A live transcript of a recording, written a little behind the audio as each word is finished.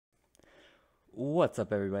What's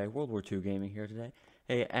up, everybody? World War II Gaming here today.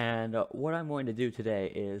 Hey, and what I'm going to do today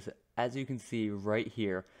is, as you can see right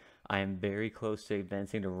here, I am very close to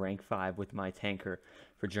advancing to rank 5 with my tanker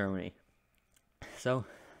for Germany. So,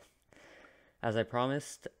 as I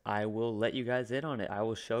promised, I will let you guys in on it. I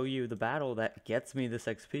will show you the battle that gets me this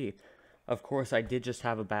XP. Of course, I did just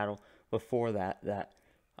have a battle before that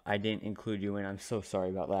I didn't include you in. I'm so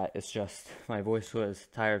sorry about that. It's just my voice was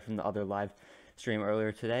tired from the other live stream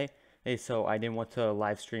earlier today. Hey, so I didn't want to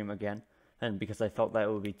live stream again, and because I felt that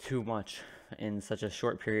it would be too much in such a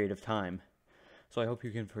short period of time. So I hope you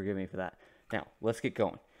can forgive me for that. Now, let's get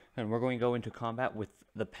going. And we're going to go into combat with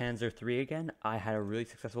the Panzer III again. I had a really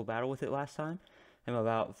successful battle with it last time. I'm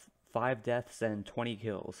about 5 deaths and 20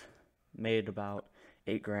 kills. Made about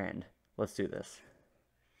 8 grand. Let's do this.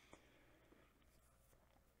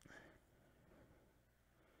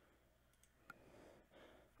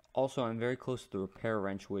 Also, I'm very close to the repair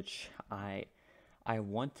wrench, which I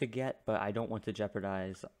want to get, but I don't want to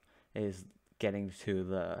jeopardize is getting to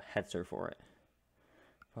the Hetzer for it.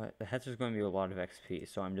 But the Hetzer is going to be a lot of XP,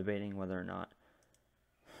 so I'm debating whether or not.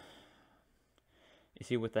 You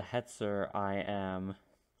see, with the Hetzer, I am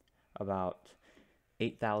about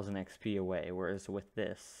 8,000 XP away, whereas with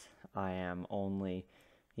this, I am only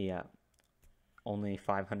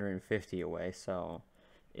 550 away, so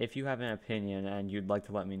if you have an opinion and you'd like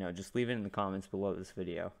to let me know, just leave it in the comments below this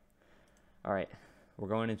video. Alright, we're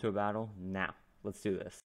going into a battle now. Let's do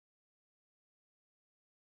this.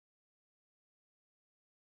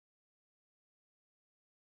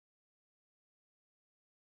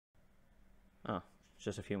 Oh,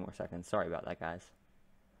 just a few more seconds. Sorry about that, guys.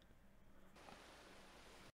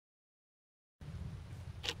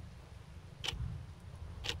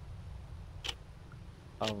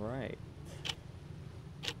 Alright.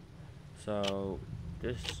 So,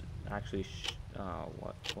 this actually,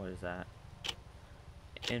 what is that?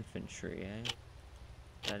 Infantry, eh?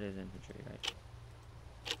 That is infantry, right?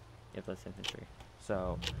 Yep, that's infantry.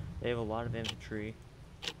 So, they have a lot of infantry,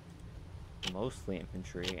 mostly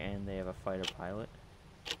infantry, and they have a fighter pilot.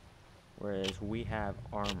 Whereas we have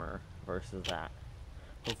armor versus that.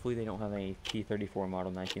 Hopefully they don't have any T-34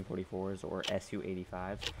 model 1944s or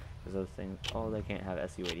Su-85s. Because those things, oh, they can't have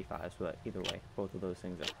Su-85s, but either way, both of those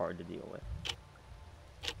things are hard to deal with.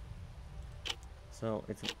 So,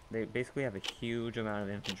 they basically have a huge amount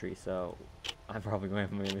of infantry, so I'm probably going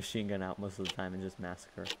to have my machine gun out most of the time and just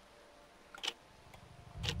massacre.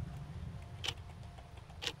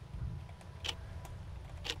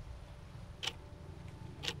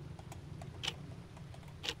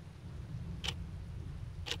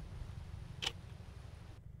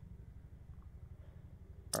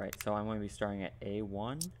 Alright, so I'm going to be starting at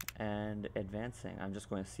A1 and advancing. I'm just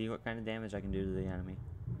going to see what kind of damage I can do to the enemy.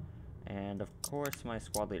 And of course my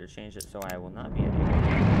squad leader changed it, so I will not be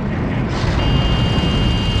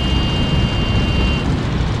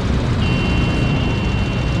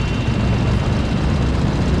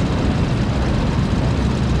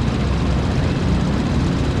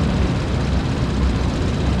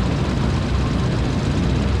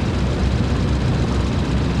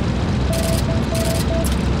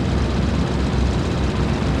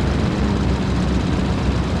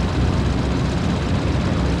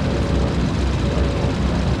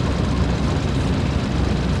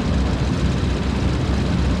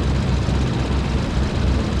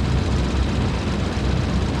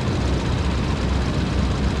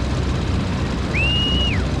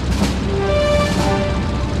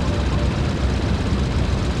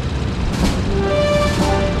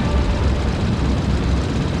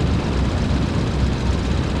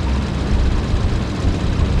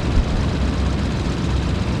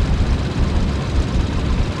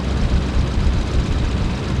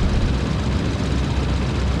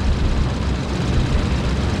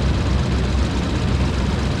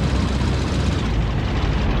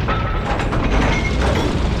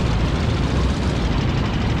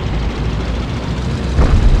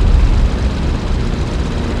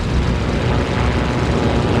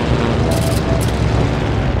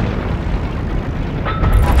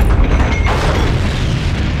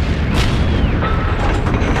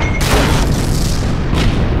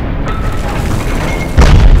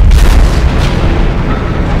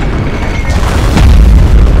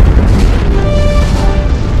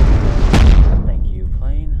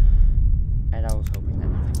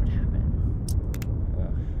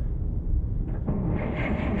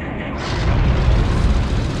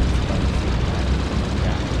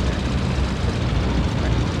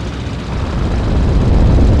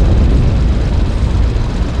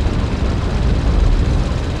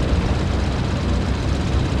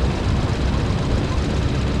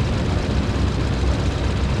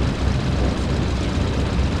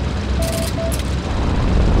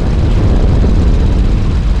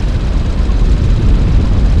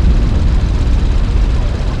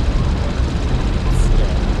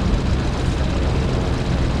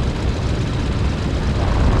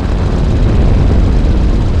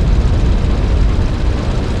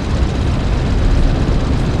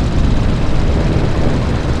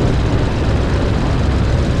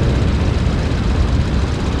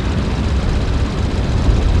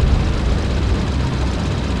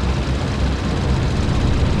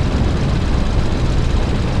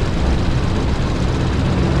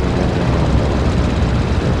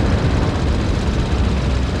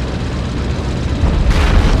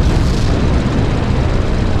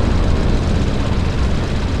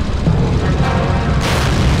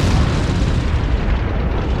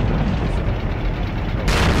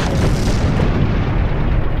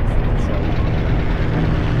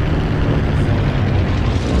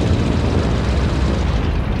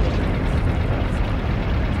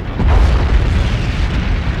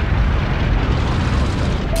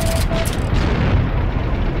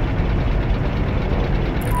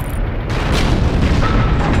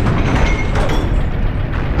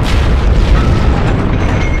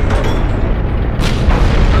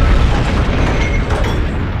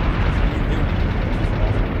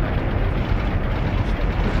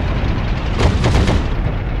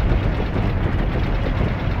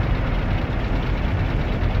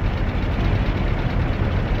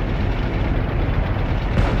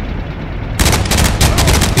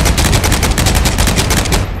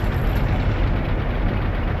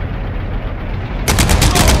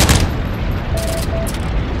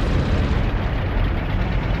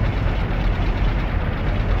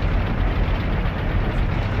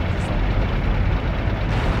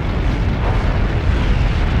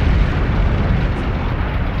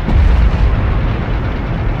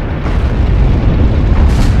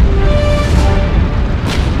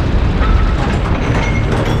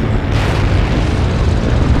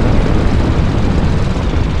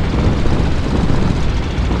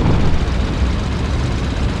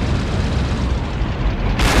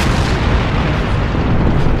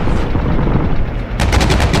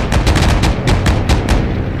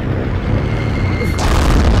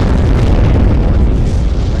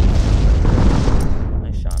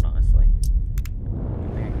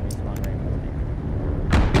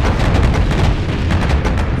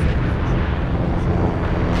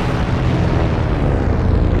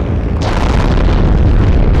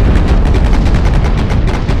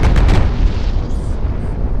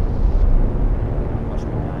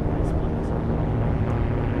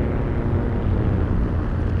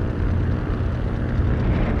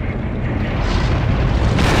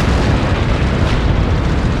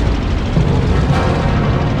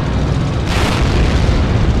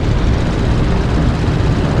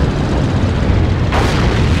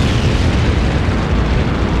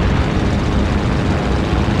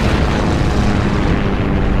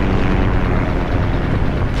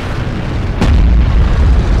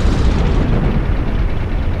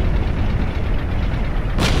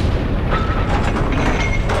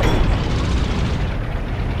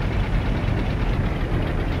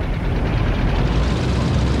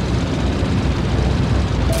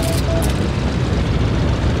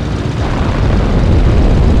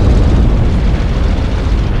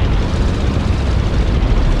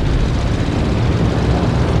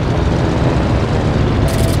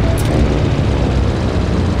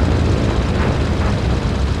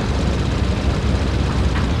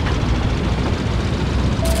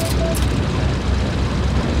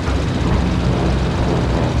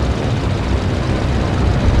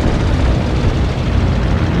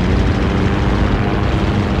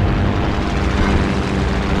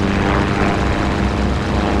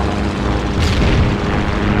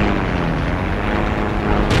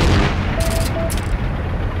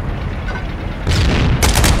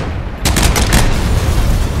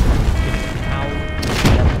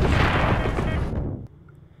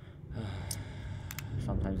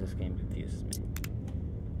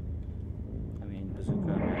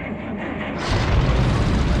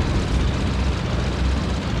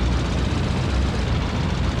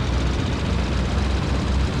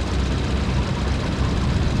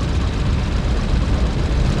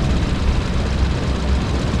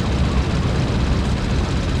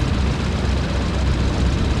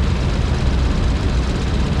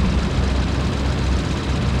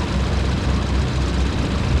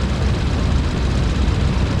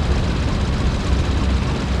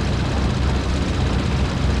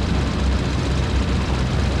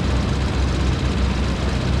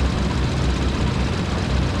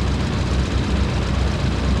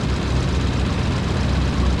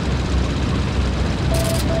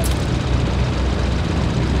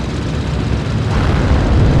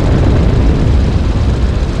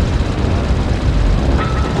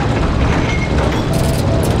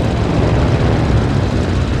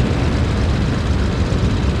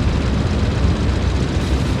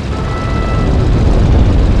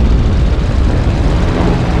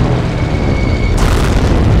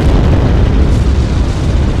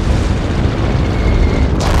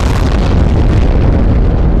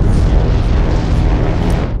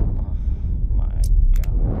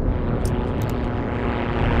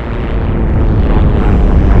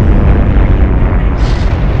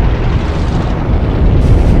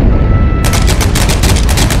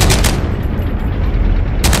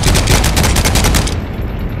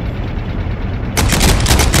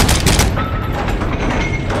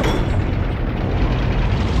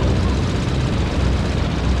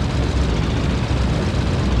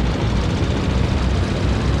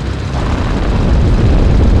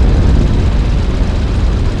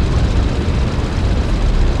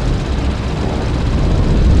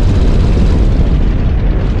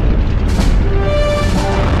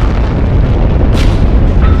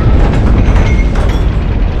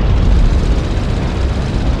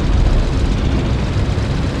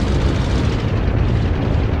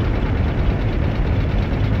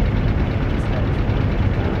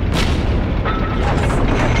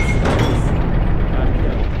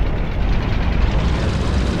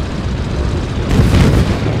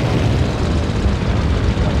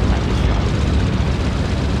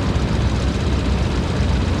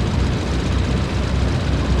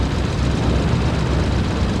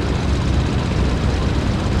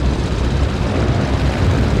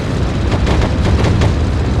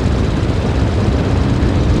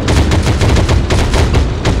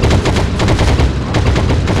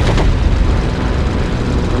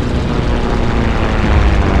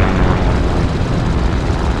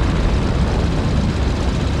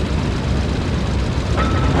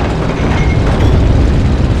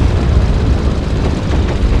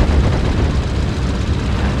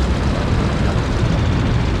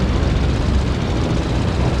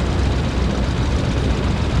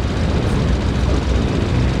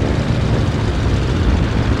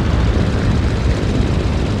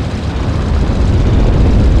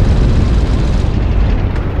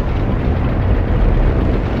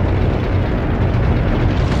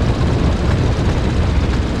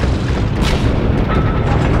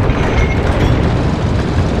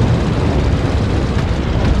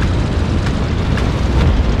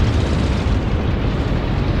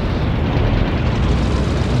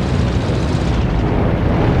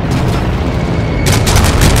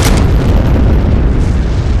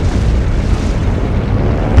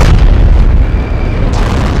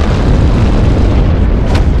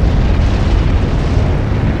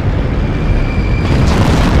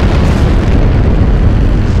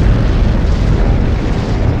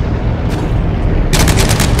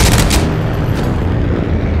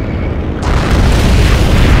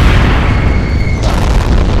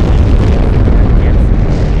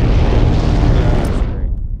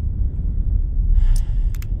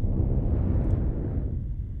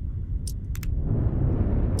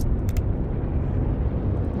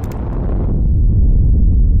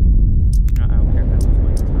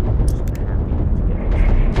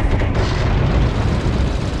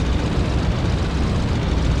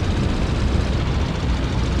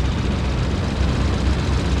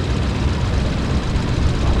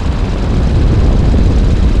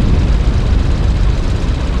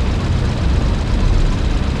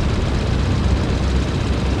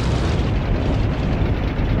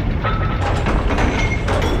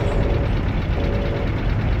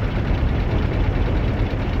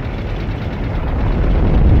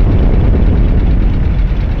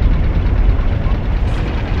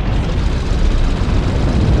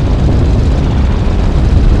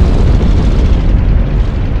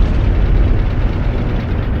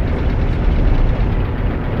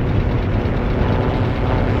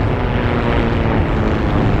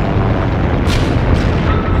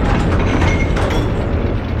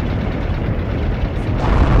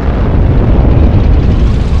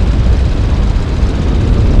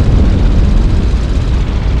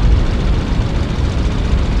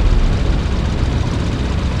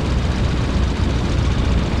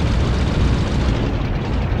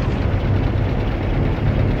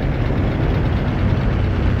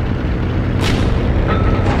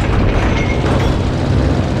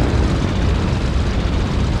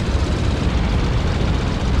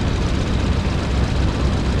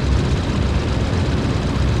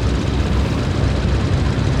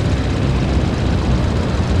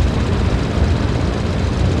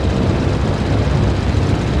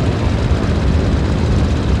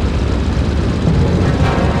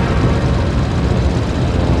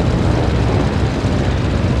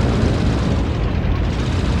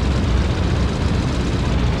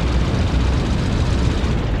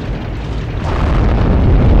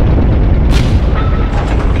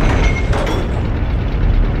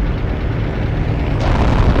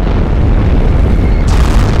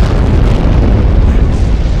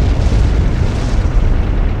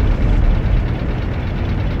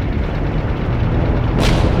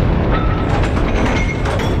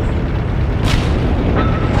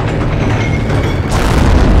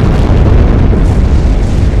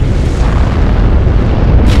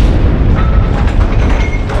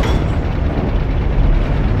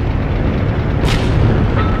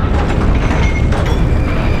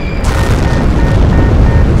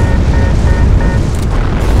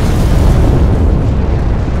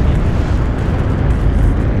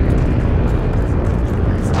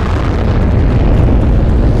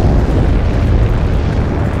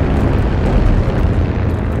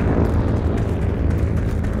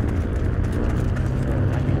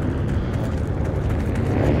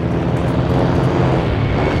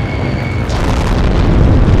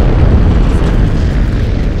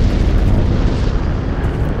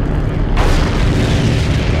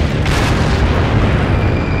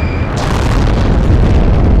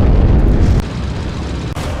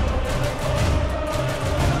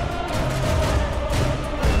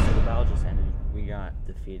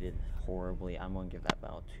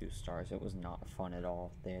course, it was not fun at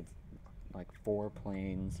all. They had like 4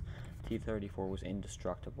 planes. T-34 was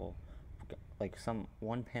indestructible. Like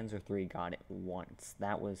one Panzer III got it once.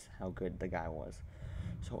 That was how good the guy was.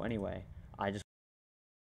 So anyway,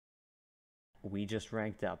 we just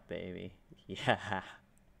ranked up, baby. Yeah.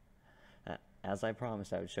 As I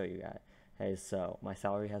promised, I would show you guys. Hey, so my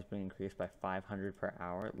salary has been increased by 500 per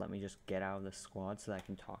hour. Let me just get out of the squad so that I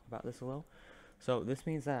can talk about this a little. So this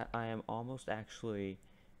means that I am almost actually,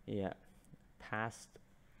 yeah, past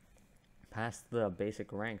the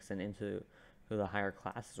basic ranks and into the higher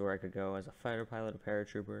classes where I could go as a fighter pilot, a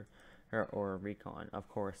paratrooper, or a recon. Of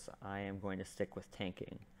course, I am going to stick with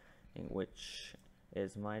tanking, which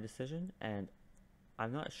is my decision, and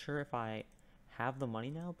I'm not sure if I have the money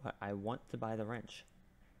now, but I want to buy the wrench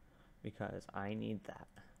because I need that.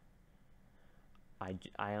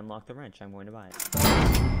 I unlocked the wrench. I'm going to buy it.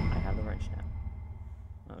 I have the wrench now.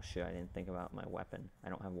 Oh shit, I didn't think about my weapon. I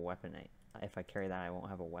don't have a weapon. If I carry that, I won't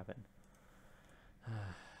have a weapon.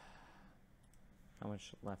 How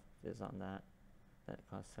much left is on that? That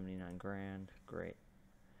cost 79 grand. Great.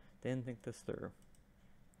 Didn't think this through.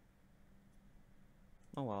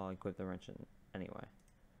 Oh well, I'll equip the wrench anyway.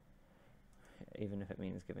 Even if it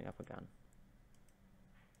means giving up a gun.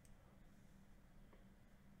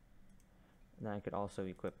 And then I could also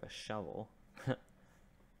equip a shovel.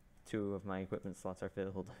 2 of my equipment slots are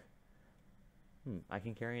filled. I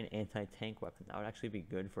can carry an anti-tank weapon. That would actually be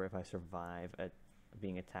good for if I survive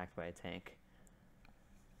being attacked by a tank.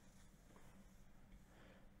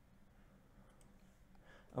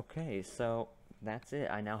 Okay, so that's it.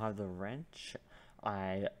 I now have the wrench.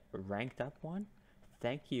 I ranked up one.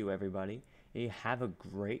 Thank you, everybody. You have a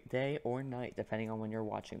great day or night, depending on when you're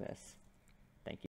watching this.